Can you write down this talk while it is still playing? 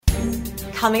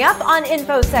Coming up on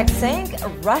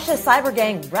InfoSecSync, Russia cyber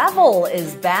gang Revil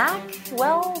is back.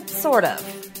 Well, sort of.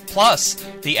 Plus,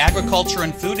 the agriculture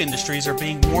and food industries are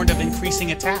being warned of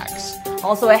increasing attacks.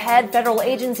 Also ahead, federal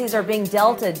agencies are being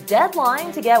dealt a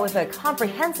deadline to get with a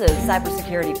comprehensive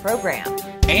cybersecurity program.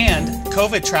 And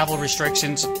COVID travel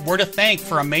restrictions were to thank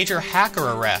for a major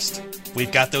hacker arrest.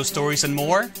 We've got those stories and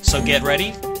more, so get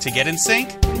ready to get in sync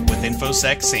with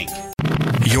InfoSecSync.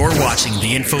 You're watching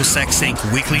the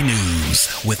InfoSecSync Weekly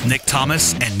News with Nick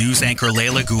Thomas and news anchor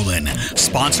Layla Gulen,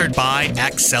 sponsored by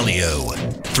Axellio.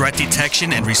 Threat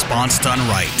detection and response done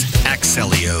right.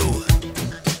 Axellio.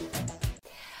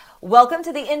 Welcome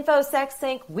to the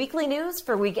InfoSecSync Weekly News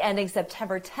for week ending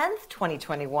September 10th,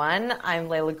 2021. I'm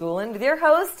Layla Gulen with your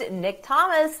host, Nick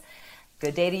Thomas.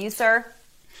 Good day to you, sir.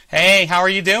 Hey, how are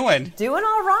you doing? Doing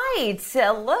all right.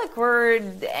 Look, we're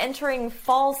entering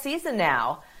fall season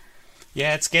now.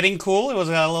 Yeah, it's getting cool. It was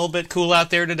a little bit cool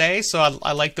out there today, so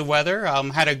I like the weather.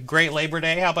 Had a great Labor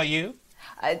Day. How about you?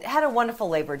 I had a wonderful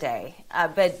Labor Day,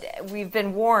 but we've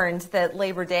been warned that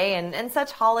Labor Day and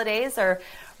such holidays are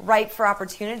ripe for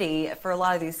opportunity for a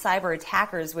lot of these cyber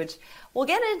attackers, which we'll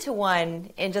get into one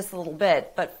in just a little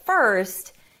bit. But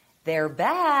first, they're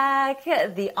back.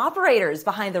 The operators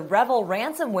behind the Revil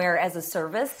ransomware as a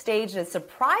service staged a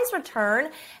surprise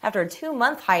return after a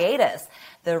 2-month hiatus.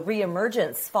 The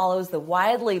reemergence follows the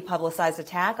widely publicized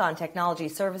attack on technology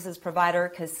services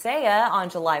provider Kaseya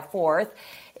on July 4th.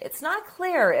 It's not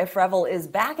clear if Revil is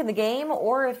back in the game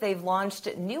or if they've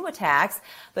launched new attacks,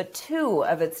 but 2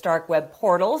 of its dark web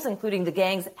portals, including the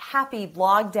gang's Happy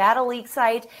blog data leak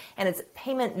site and its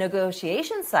payment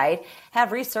negotiation site, have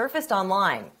resurfaced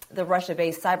online. The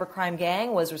Russia-based cybercrime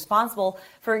gang was responsible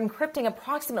for encrypting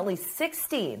approximately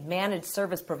 60 managed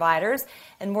service providers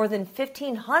and more than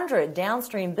 1,500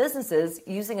 downstream businesses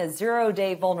using a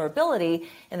zero-day vulnerability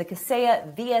in the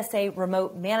Kaseya VSA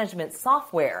remote management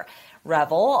software.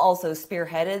 Revil also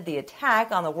spearheaded the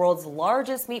attack on the world's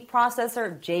largest meat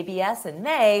processor, JBS, in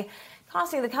May,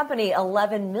 costing the company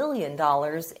 $11 million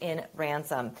in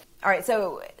ransom. All right,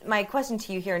 so my question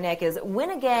to you here, Nick, is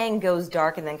when a gang goes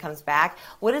dark and then comes back,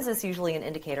 what is this usually an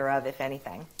indicator of, if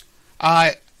anything?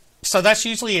 So that's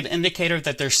usually an indicator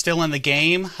that they're still in the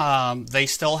game. They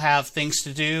still have things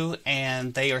to do,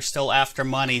 and they are still after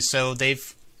money. So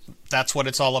that's what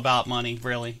it's all about, money,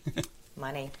 really.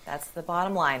 Money. That's the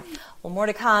bottom line. Well, more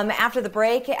to come after the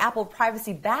break. Apple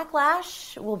privacy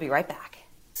backlash. We'll be right back.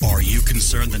 Are you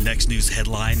concerned the next news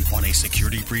headline on a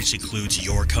security breach includes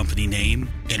your company name?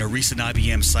 In a recent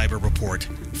IBM cyber report,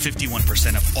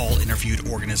 51% of all interviewed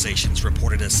organizations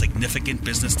reported a significant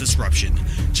business disruption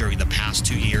during the past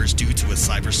 2 years due to a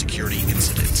cybersecurity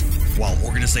incident, while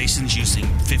organizations using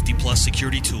 50-plus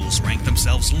security tools rank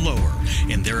themselves lower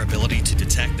in their ability to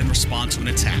detect and respond to an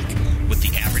attack, with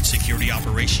the average security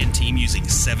operation team using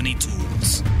 70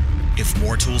 tools. If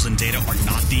more tools and data are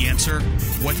not the answer,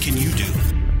 what can you do?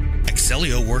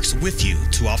 Axellio works with you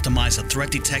to optimize a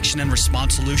threat detection and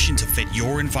response solution to fit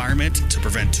your environment to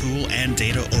prevent tool and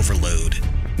data overload.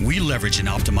 We leverage and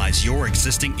optimize your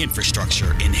existing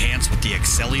infrastructure, enhanced with the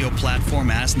Axellio platform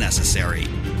as necessary,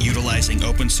 utilizing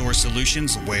open source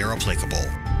solutions where applicable.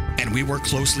 And we work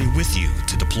closely with you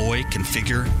to deploy,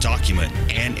 configure, document,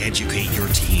 and educate your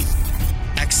team.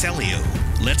 Axellio,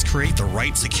 let's create the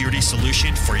right security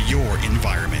solution for your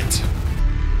environment.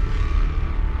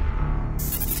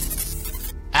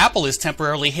 Apple is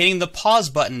temporarily hitting the pause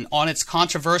button on its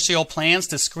controversial plans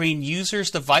to screen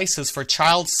users' devices for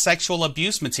child sexual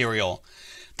abuse material.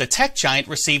 The tech giant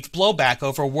received blowback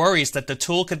over worries that the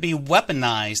tool could be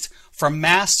weaponized for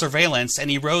mass surveillance and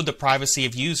erode the privacy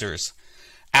of users.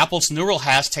 Apple's neural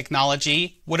hash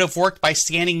technology would have worked by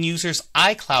scanning users'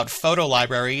 iCloud photo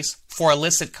libraries for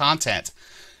illicit content.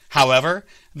 However,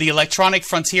 the Electronic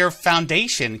Frontier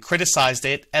Foundation criticized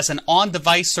it as an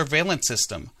on-device surveillance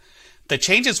system. The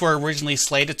changes were originally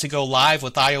slated to go live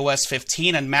with iOS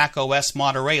 15 and macOS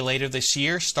Monterey later this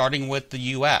year, starting with the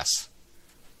U.S.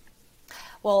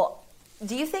 Well,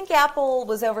 do you think Apple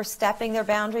was overstepping their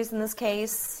boundaries in this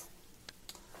case?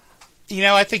 You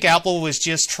know, I think Apple was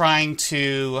just trying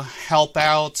to help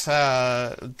out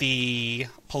the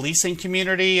policing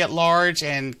community at large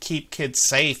and keep kids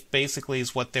safe, basically,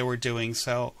 is what they were doing.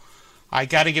 So I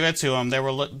got to give it to them. They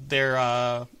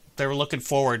were looking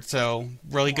forward, so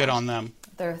really good on them.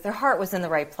 Their heart was in the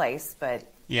right place, but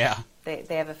yeah, they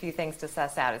have a few things to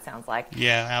suss out, it sounds like.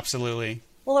 Yeah, absolutely.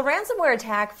 Well, a ransomware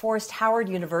attack forced Howard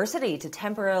University to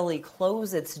temporarily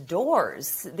close its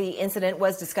doors. The incident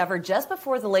was discovered just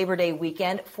before the Labor Day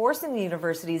weekend, forcing the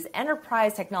university's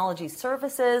enterprise technology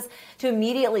services to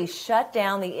immediately shut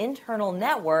down the internal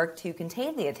network to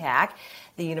contain the attack.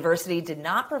 The university did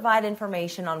not provide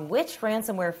information on which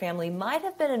ransomware family might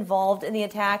have been involved in the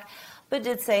attack, but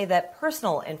did say that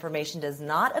personal information does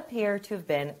not appear to have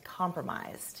been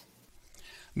compromised.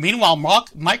 Meanwhile,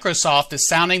 Microsoft is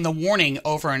sounding the warning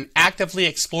over an actively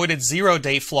exploited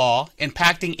zero-day flaw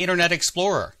impacting Internet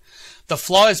Explorer. The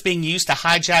flaw is being used to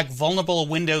hijack vulnerable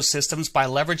Windows systems by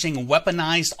leveraging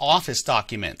weaponized Office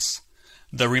documents.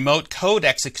 The remote code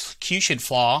execution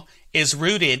flaw is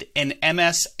rooted in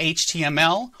MS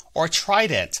HTML or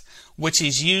Trident, which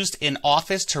is used in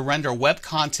Office to render web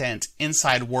content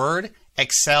inside Word,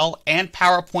 Excel, and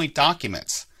PowerPoint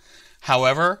documents.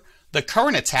 However, the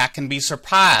current attack can be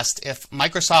surpassed if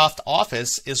Microsoft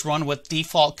Office is run with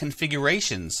default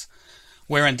configurations,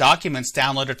 wherein documents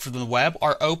downloaded from the web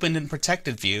are opened in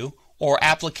Protected View or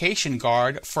Application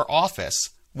Guard for Office,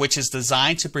 which is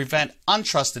designed to prevent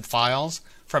untrusted files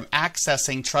from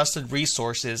accessing trusted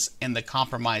resources in the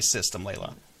compromised system,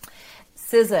 Layla.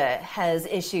 CISA has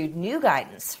issued new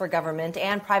guidance for government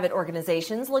and private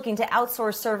organizations looking to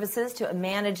outsource services to a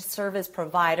managed service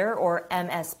provider, or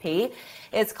MSP.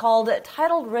 It's called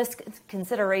Titled Risk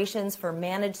Considerations for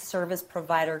Managed Service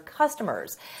Provider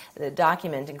Customers. The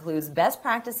document includes best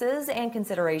practices and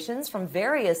considerations from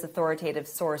various authoritative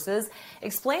sources,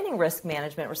 explaining risk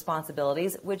management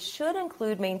responsibilities, which should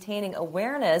include maintaining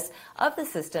awareness of the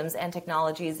systems and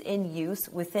technologies in use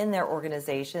within their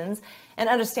organizations and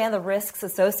understand the risks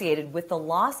associated with the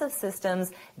loss of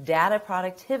systems, data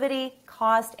productivity,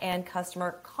 cost, and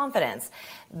customer confidence.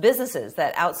 Businesses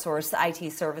that outsource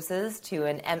IT services to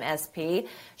an MSP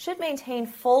should maintain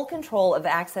full control of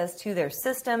access to their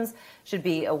systems, should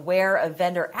be aware of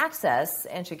vendor access,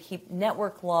 and should keep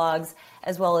network logs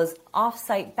as well as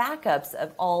off-site backups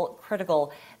of all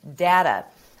critical data.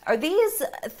 Are these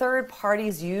third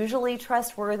parties usually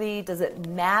trustworthy? Does it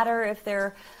matter if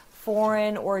they're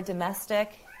foreign or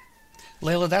domestic?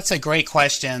 Layla, that's a great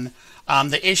question.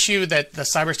 The issue that the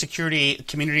cybersecurity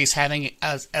community is having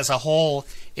as a whole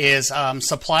is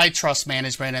supply trust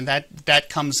management, and that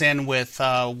comes in with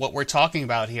what we're talking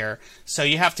about here. So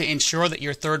you have to ensure that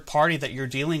your third party that you're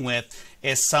dealing with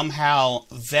is somehow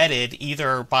vetted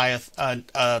either by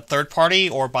a third party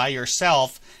or by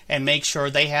yourself, and make sure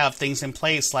they have things in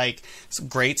place like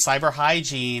great cyber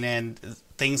hygiene and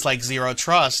things like zero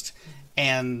trust.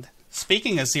 And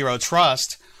speaking of zero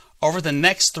trust, over the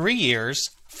next 3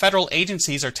 years, federal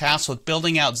agencies are tasked with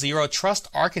building out zero trust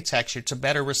architecture to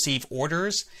better receive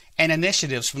orders and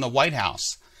initiatives from the White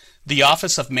House. The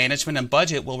Office of Management and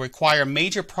Budget will require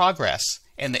major progress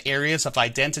in the areas of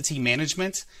identity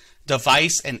management,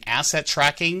 device and asset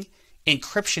tracking,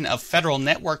 encryption of federal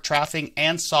network traffic,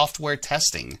 and software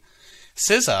testing.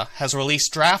 CISA has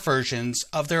released draft versions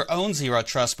of their own zero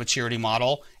trust maturity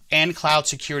model and cloud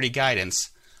security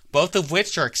guidance, both of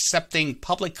which are accepting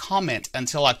public comment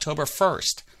until October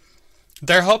 1st.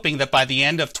 They're hoping that by the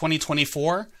end of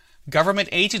 2024, government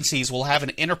agencies will have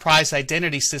an enterprise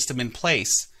identity system in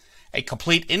place, a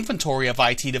complete inventory of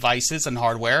IT devices and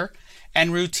hardware,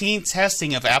 and routine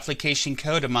testing of application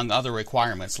code, among other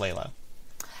requirements, Layla.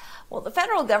 Well, the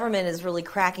federal government is really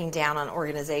cracking down on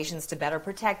organizations to better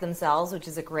protect themselves, which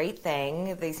is a great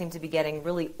thing. They seem to be getting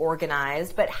really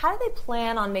organized. But how do they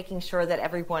plan on making sure that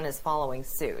everyone is following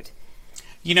suit?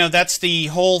 You know, that's the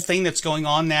whole thing that's going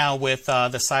on now with the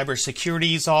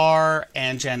cybersecurity czar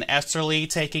and Jen Esterly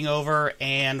taking over,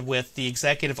 and with the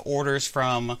executive orders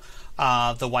from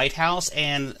the White House,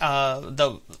 and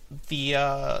the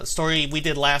story we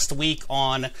did last week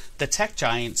on the tech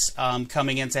giants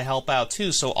coming in to help out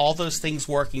too. So all those things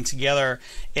working together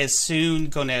is soon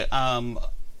going to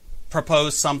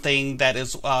propose something that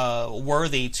is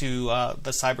worthy to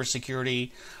the cybersecurity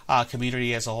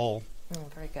community as a whole.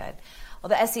 Very good. Well,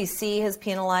 the SEC has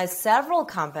penalized several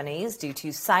companies due to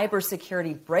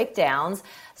cybersecurity breakdowns.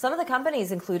 Some of the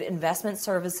companies include Investment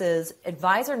Services,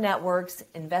 Advisor Networks,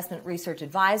 Investment Research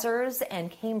Advisors,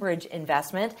 and Cambridge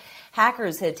Investment.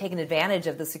 Hackers had taken advantage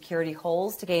of the security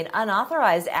holes to gain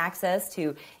unauthorized access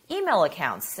to email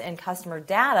accounts and customer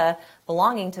data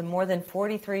belonging to more than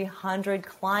 4,300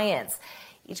 clients.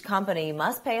 Each company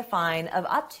must pay a fine of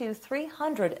up to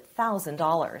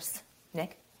 $300,000.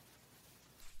 Nick?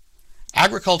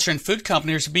 Agriculture and food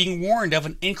companies are being warned of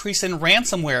an increase in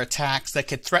ransomware attacks that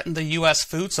could threaten the U.S.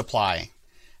 food supply.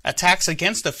 Attacks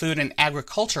against the food and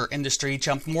agriculture industry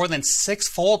jumped more than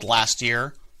six-fold last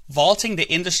year, vaulting the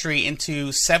industry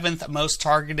into seventh most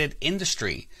targeted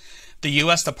industry. The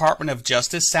U.S. Department of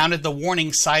Justice sounded the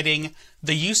warning, citing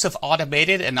the use of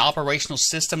automated and operational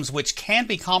systems which can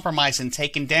be compromised and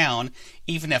taken down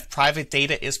even if private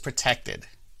data is protected.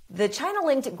 The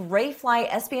China-linked Grayfly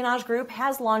espionage group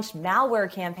has launched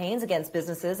malware campaigns against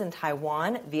businesses in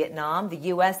Taiwan, Vietnam, the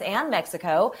U.S., and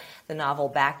Mexico. The novel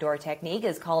backdoor technique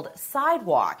is called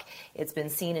Sidewalk. It's been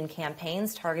seen in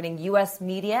campaigns targeting U.S.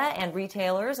 media and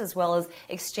retailers, as well as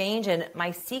Exchange and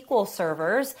MySQL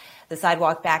servers. The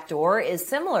Sidewalk backdoor is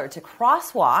similar to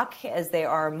Crosswalk, as they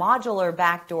are modular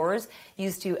backdoors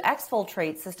used to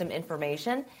exfiltrate system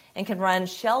information and can run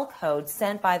shell code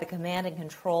sent by the command and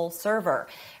control server.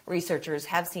 Researchers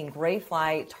have seen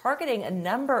Grayfly targeting a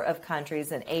number of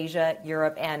countries in Asia,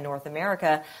 Europe, and North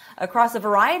America across a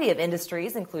variety of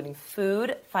industries, including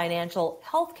food, financial,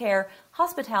 healthcare,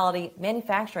 hospitality,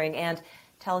 manufacturing, and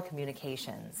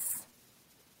telecommunications.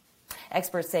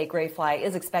 Experts say Grayfly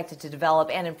is expected to develop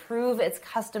and improve its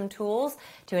custom tools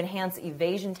to enhance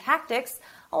evasion tactics,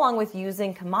 along with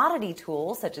using commodity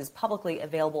tools such as publicly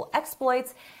available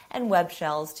exploits and web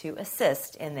shells to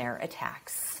assist in their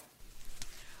attacks.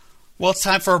 Well, it's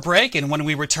time for a break, and when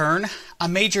we return, a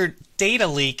major data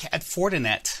leak at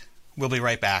Fortinet. We'll be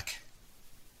right back.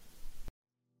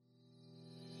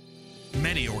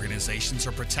 Many organizations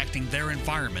are protecting their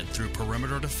environment through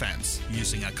perimeter defense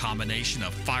using a combination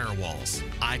of firewalls,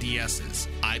 IDSs,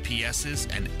 IPSs,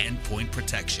 and endpoint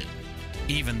protection.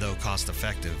 Even though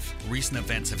cost-effective, recent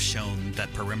events have shown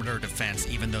that perimeter defense,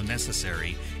 even though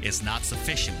necessary, is not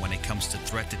sufficient when it comes to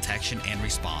threat detection and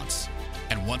response.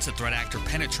 And once a threat actor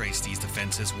penetrates these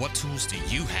defenses, what tools do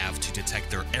you have to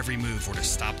detect their every move or to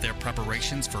stop their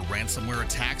preparations for ransomware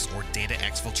attacks or data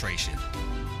exfiltration?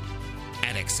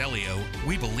 At Excelio,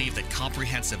 we believe that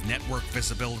comprehensive network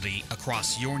visibility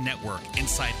across your network,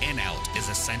 inside and out, is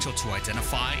essential to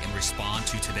identify and respond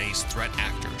to today's threat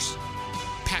actors.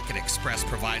 Packet Express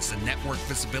provides the network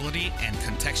visibility and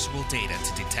contextual data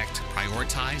to detect,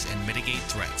 prioritize, and mitigate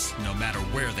threats, no matter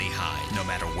where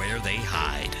they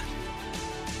hide.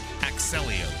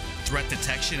 Excelio, threat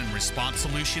detection and response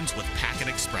solutions with Packet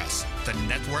Express, the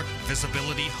network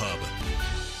visibility hub.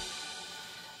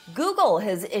 Google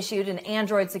has issued an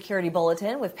Android security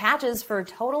bulletin with patches for a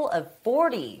total of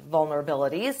 40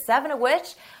 vulnerabilities, 7 of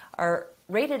which are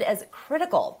rated as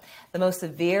critical. The most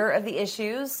severe of the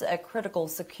issues, a critical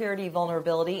security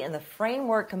vulnerability in the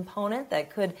framework component that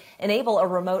could enable a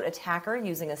remote attacker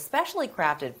using a specially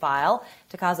crafted file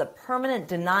to cause a permanent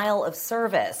denial of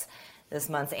service. This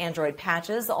month's Android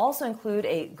patches also include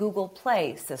a Google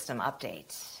Play system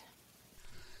update.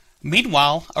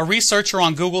 Meanwhile, a researcher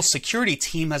on Google's security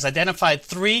team has identified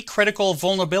 3 critical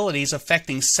vulnerabilities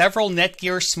affecting several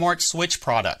Netgear smart switch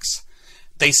products.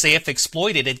 They say if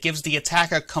exploited, it gives the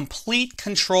attacker complete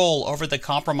control over the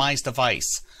compromised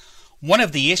device. One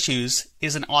of the issues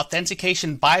is an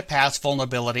authentication bypass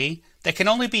vulnerability that can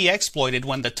only be exploited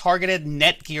when the targeted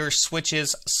Netgear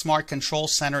switch's smart control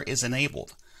center is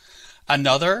enabled.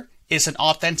 Another is an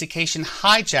authentication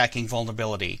hijacking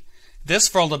vulnerability. This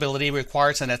vulnerability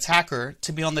requires an attacker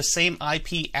to be on the same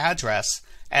IP address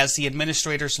as the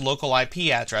administrator's local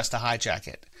IP address to hijack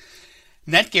it.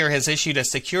 Netgear has issued a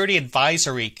security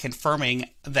advisory confirming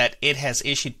that it has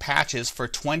issued patches for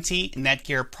 20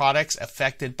 Netgear products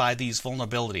affected by these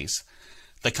vulnerabilities.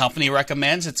 The company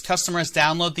recommends its customers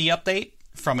download the update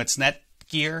from its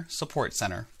Netgear support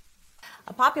center.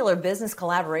 A popular business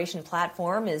collaboration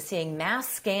platform is seeing mass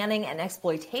scanning and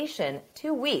exploitation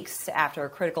 2 weeks after a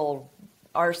critical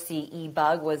RCE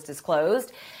bug was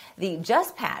disclosed. The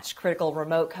JustPatch critical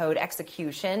remote code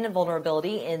execution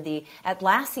vulnerability in the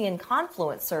Atlassian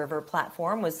Confluence server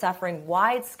platform was suffering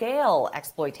wide-scale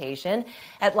exploitation.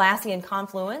 Atlassian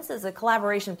Confluence is a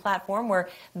collaboration platform where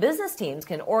business teams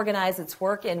can organize its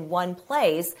work in one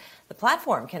place. The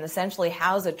platform can essentially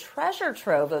house a treasure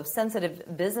trove of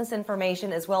sensitive business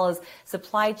information as well as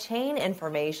supply chain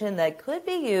information that could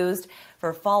be used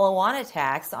for follow-on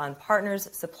attacks on partners,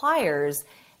 suppliers,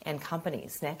 and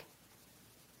companies. Nick?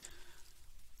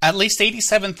 At least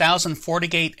 87,000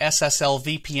 FortiGate SSL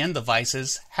VPN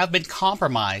devices have been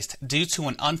compromised due to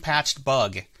an unpatched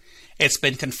bug. It's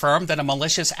been confirmed that a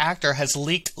malicious actor has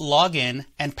leaked login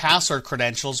and password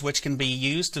credentials which can be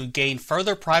used to gain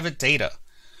further private data.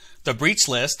 The breach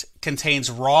list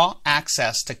contains raw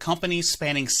access to companies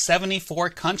spanning 74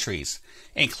 countries,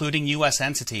 including U.S.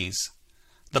 entities.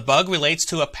 The bug relates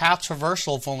to a path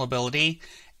traversal vulnerability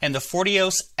in the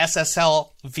FortiOS SSL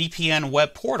VPN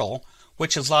web portal,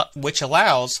 which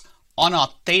allows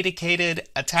unauthenticated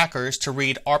attackers to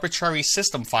read arbitrary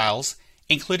system files,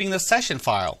 including the session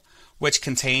file, which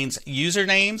contains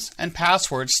usernames and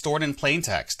passwords stored in plain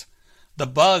text. The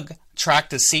bug,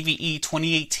 tracked as CVE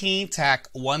 2018 TAC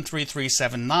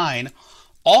 13379,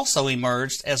 also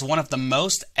emerged as one of the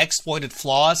most exploited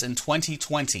flaws in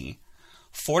 2020.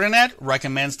 Fortinet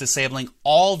recommends disabling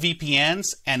all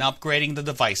VPNs and upgrading the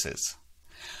devices.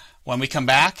 When we come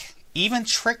back, even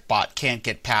TrickBot can't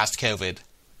get past COVID.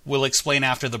 We'll explain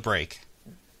after the break.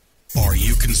 Are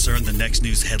you concerned the next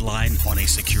news headline on a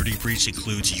security breach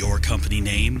includes your company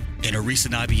name? In a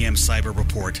recent IBM cyber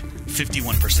report,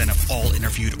 51% of all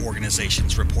interviewed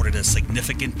organizations reported a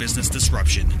significant business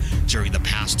disruption during the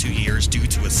past 2 years due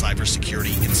to a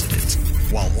cybersecurity incident,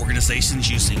 while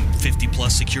organizations using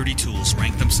 50-plus security tools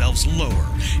rank themselves lower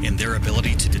in their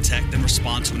ability to detect and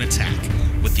respond to an attack,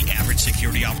 with the average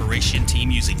security operation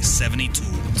team using 70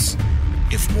 tools.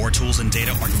 If more tools and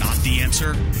data are not the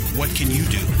answer, what can you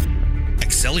do?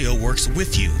 Axellio works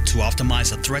with you to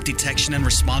optimize a threat detection and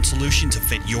response solution to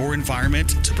fit your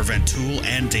environment to prevent tool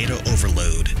and data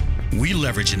overload. We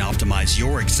leverage and optimize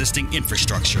your existing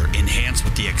infrastructure enhanced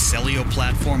with the Axellio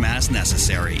platform as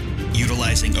necessary,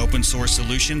 utilizing open source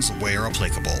solutions where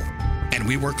applicable. And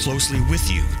we work closely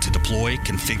with you to deploy,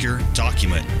 configure,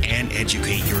 document, and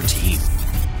educate your team.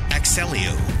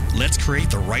 Axellio, let's create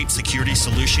the right security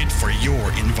solution for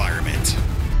your environment.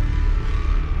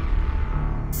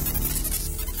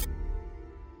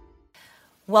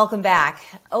 Welcome back.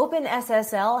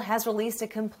 OpenSSL has released a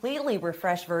completely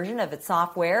refreshed version of its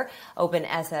software.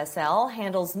 OpenSSL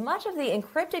handles much of the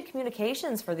encrypted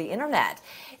communications for the internet.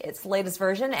 Its latest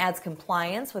version adds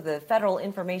compliance with the Federal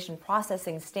Information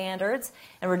Processing Standards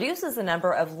and reduces the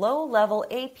number of low-level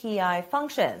API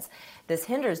functions. This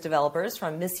hinders developers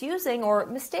from misusing or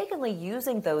mistakenly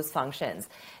using those functions.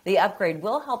 The upgrade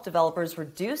will help developers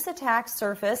reduce attack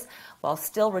surface while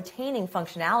still retaining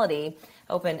functionality.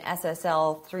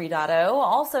 OpenSSL 3.0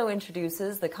 also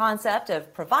introduces the concept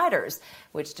of providers,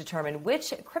 which determine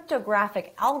which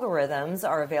cryptographic algorithms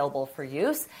are available for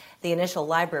use. The initial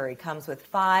library comes with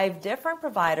 5 different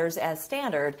providers as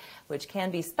standard, which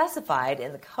can be specified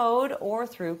in the code or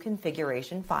through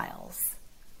configuration files.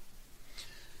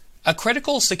 A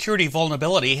critical security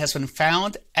vulnerability has been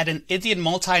found at an Indian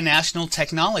multinational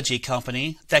technology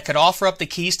company that could offer up the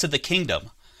keys to the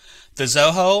kingdom. The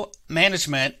Zoho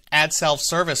Management Ad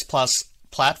Self-Service Plus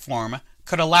platform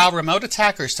could allow remote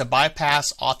attackers to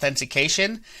bypass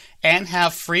authentication and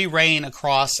have free reign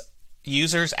across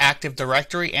users' Active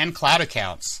Directory and cloud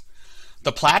accounts.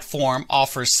 The platform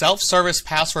offers self-service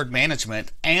password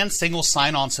management and single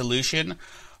sign-on solution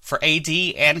for AD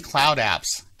and cloud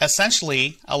apps,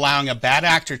 essentially allowing a bad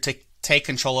actor to take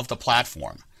control of the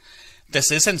platform.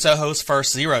 This isn't Zoho's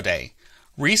first zero-day.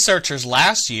 Researchers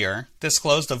last year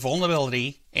disclosed a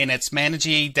vulnerability in its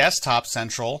Manage Desktop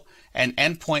Central, an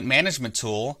endpoint management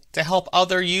tool to help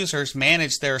other users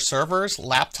manage their servers,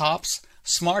 laptops,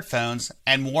 smartphones,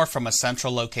 and more from a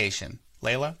central location.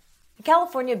 Layla? The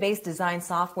California-based design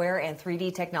software and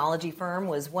 3D technology firm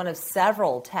was one of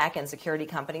several tech and security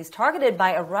companies targeted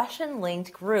by a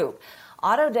Russian-linked group.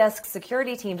 Autodesk's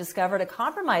security team discovered a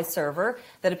compromised server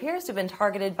that appears to have been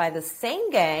targeted by the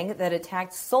same gang that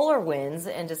attacked SolarWinds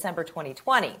in December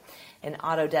 2020. An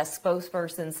Autodesk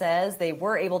spokesperson says they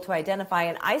were able to identify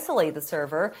and isolate the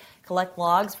server, collect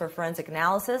logs for forensic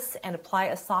analysis, and apply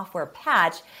a software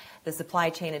patch. The supply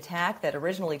chain attack that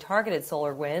originally targeted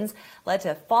SolarWinds led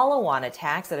to follow-on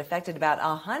attacks that affected about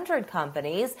 100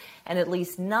 companies and at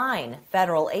least 9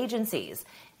 federal agencies.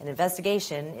 An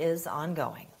investigation is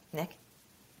ongoing. Nick?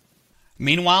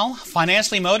 Meanwhile,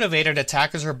 financially motivated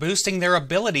attackers are boosting their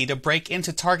ability to break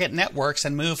into target networks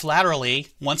and move laterally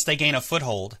once they gain a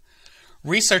foothold.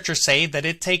 Researchers say that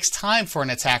it takes time for an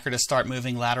attacker to start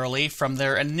moving laterally from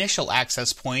their initial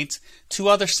access point to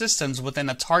other systems within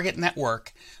a target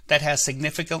network that has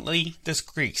significantly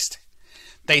decreased.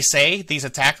 They say these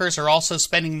attackers are also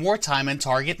spending more time in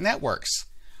target networks.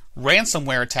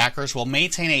 Ransomware attackers will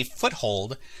maintain a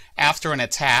foothold after an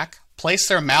attack, place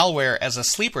their malware as a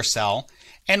sleeper cell,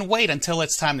 and wait until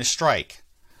it's time to strike.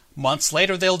 Months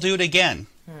later, they'll do it again.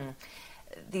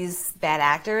 These bad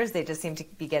actors, they just seem to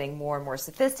be getting more and more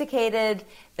sophisticated.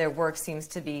 Their work seems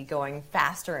to be going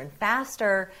faster and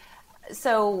faster.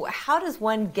 So how does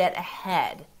one get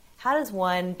ahead? How does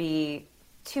one be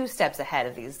 2 steps ahead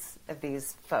of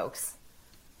these folks?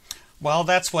 Well,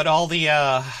 that's what all the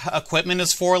equipment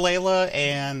is for, Layla,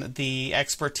 and the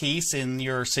expertise in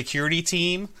your security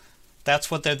team.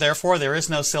 That's what they're there for. There is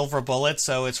no silver bullet,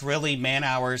 so it's really man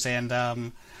hours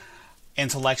and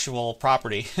intellectual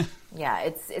property. Yeah,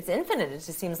 it's infinite. It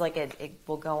just seems like it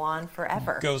will go on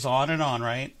forever. Goes on and on,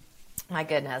 right? My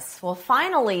goodness. Well,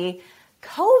 finally,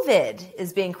 COVID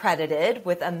is being credited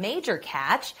with a major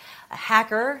catch. A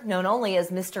hacker known only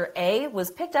as Mr. A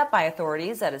was picked up by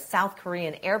authorities at a South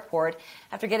Korean airport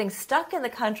after getting stuck in the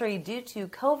country due to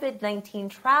COVID-19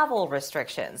 travel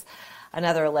restrictions.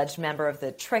 Another alleged member of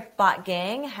the TrickBot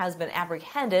gang has been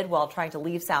apprehended while trying to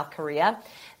leave South Korea.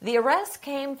 The arrest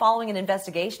came following an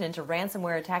investigation into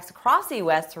ransomware attacks across the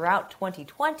U.S. throughout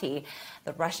 2020.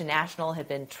 The Russian national had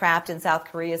been trapped in South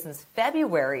Korea since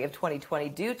February of 2020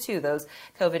 due to those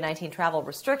COVID-19 travel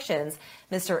restrictions.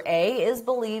 Mr. A is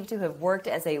believed to have worked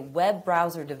as a web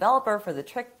browser developer for the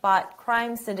TrickBot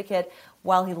crime syndicate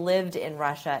while he lived in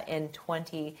Russia in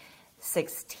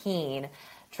 2016.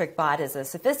 TrickBot is a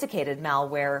sophisticated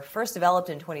malware first developed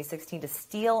in 2016 to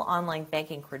steal online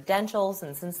banking credentials,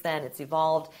 and since then it's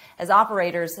evolved as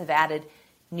operators have added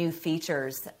new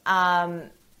features.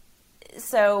 So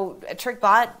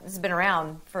TrickBot has been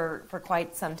around for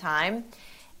quite some time.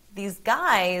 These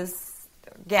guys,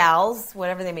 gals,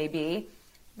 whatever they may be,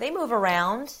 they move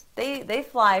around. They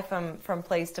fly from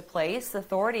place to place.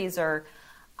 Authorities are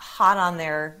hot on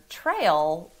their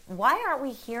trail. Why aren't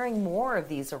we hearing more of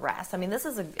these arrests? I mean, this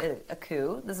is a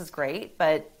coup. This is great,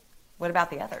 but what about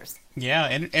the others? Yeah,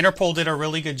 and Interpol did a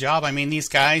really good job. I mean, these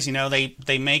guys,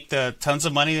 they make the tons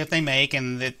of money that they make,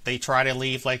 and they try to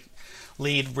lead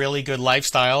really good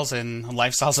lifestyles, and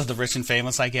lifestyles of the rich and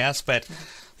famous, I guess. But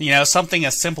something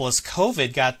as simple as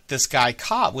COVID got this guy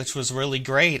caught, which was really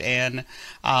great. And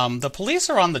the police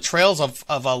are on the trails of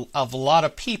a lot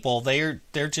of people. They're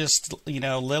just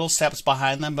little steps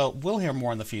behind them, but we'll hear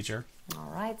more in the future.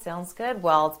 All right, sounds good.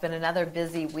 Well, it's been another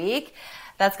busy week.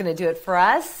 That's going to do it for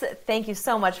us. Thank you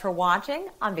so much for watching.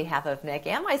 On behalf of Nick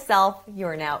and myself, you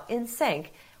are now in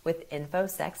sync with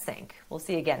InfoSecSync. We'll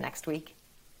see you again next week.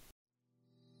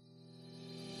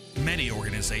 Many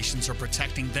organizations are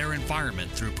protecting their environment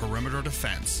through perimeter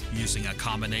defense using a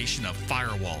combination of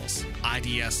firewalls,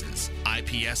 IDSs,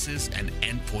 IPSs, and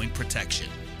endpoint protection.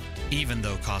 Even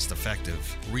though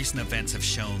cost-effective, recent events have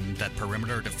shown that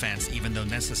perimeter defense, even though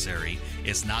necessary,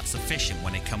 is not sufficient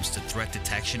when it comes to threat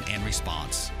detection and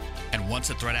response. And once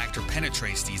a threat actor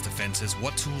penetrates these defenses,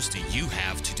 what tools do you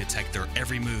have to detect their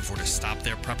every move or to stop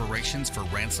their preparations for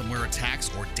ransomware attacks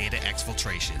or data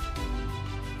exfiltration?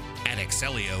 At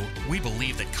Excelio, we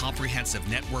believe that comprehensive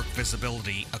network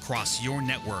visibility across your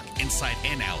network, inside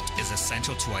and out, is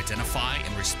essential to identify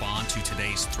and respond to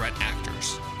today's threat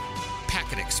actors.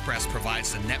 Packet Express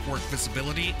provides the network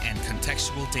visibility and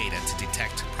contextual data to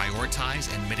detect,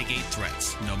 prioritize, and mitigate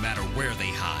threats, no matter where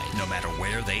they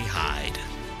hide.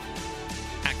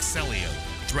 Excelio,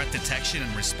 threat detection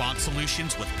and response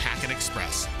solutions with Packet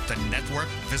Express, the network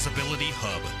visibility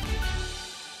hub.